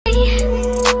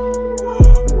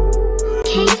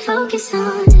focus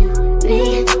on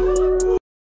me.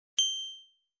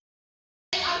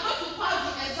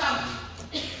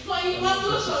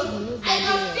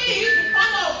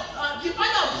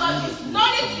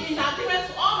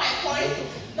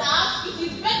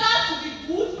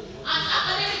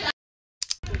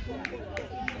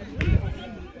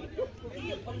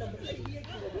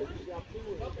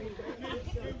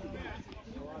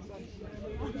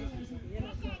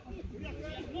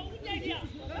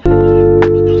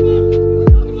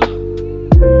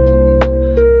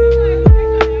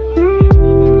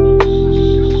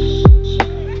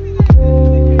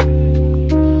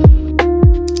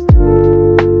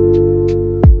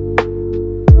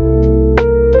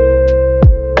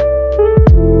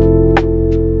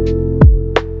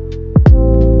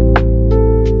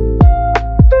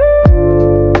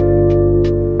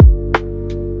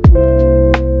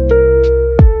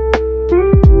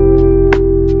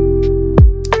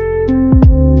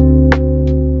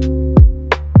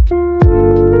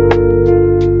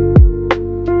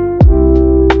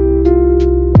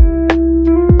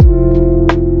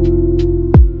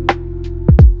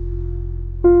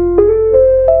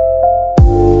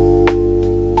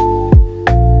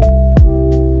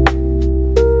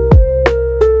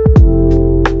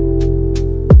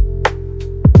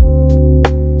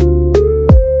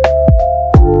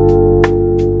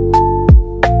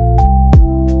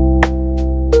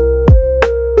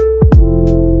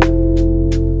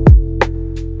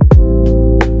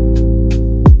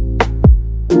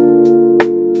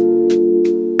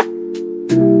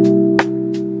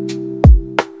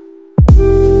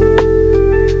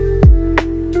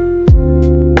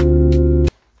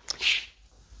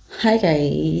 Hi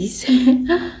guys.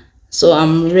 So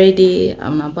I'm ready.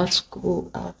 I'm about to go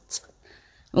out.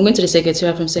 I'm going to the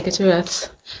secretariat. From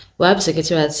secretariat, we have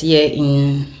secretariat here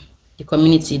in the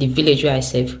community, the village where I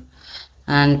serve,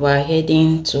 and we're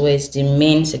heading towards the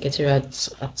main secretariat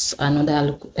at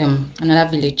another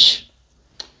village.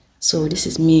 So this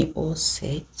is me all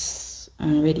set.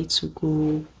 I'm ready to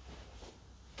go.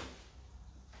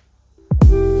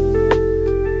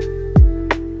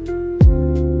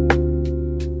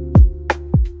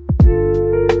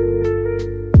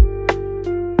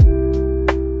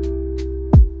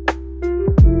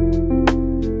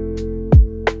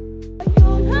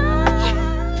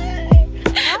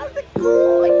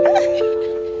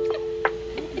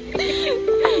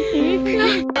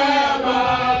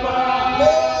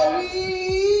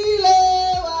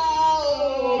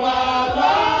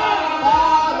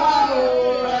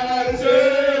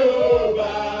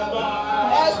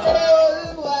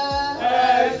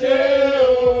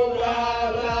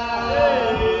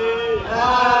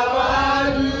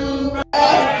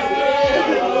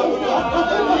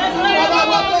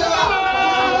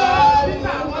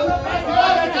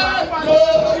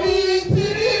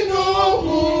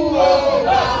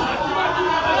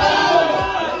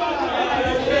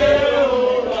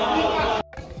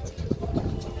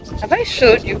 Have I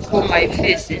showed you for my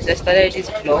face since I started this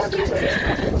vlog?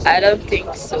 I don't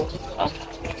think so.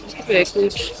 Very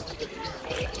good.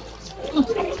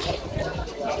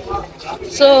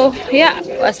 So yeah,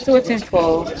 we're still waiting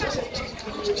for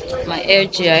my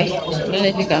LGI. I don't know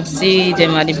if you can see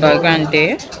them at the background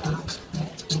there.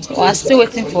 We're still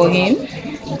waiting for him.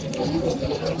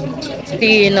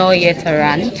 Still not yet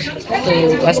around. So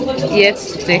we're yet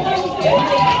to take.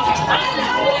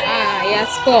 He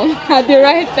has come at the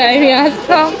right time. He has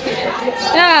come.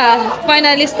 Yeah,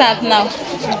 finally start now.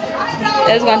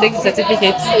 Let's go and take the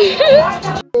certificate.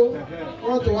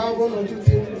 Want to have one or two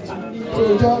things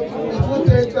to job. It will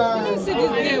take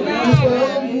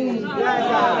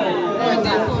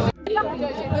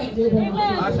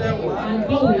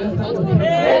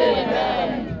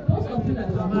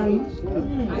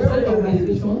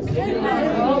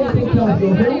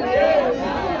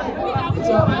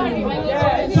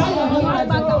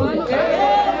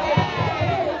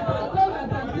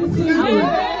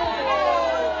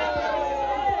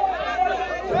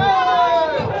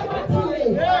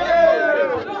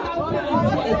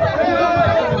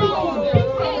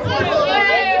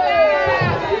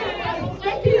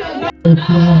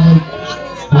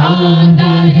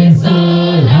Under his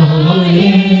soul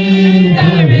in the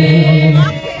rain,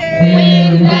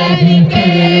 with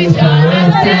dedication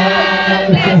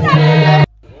and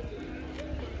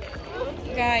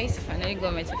Guys, finally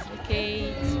got my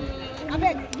certificate.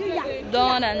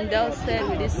 Done and dusted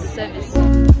with this service.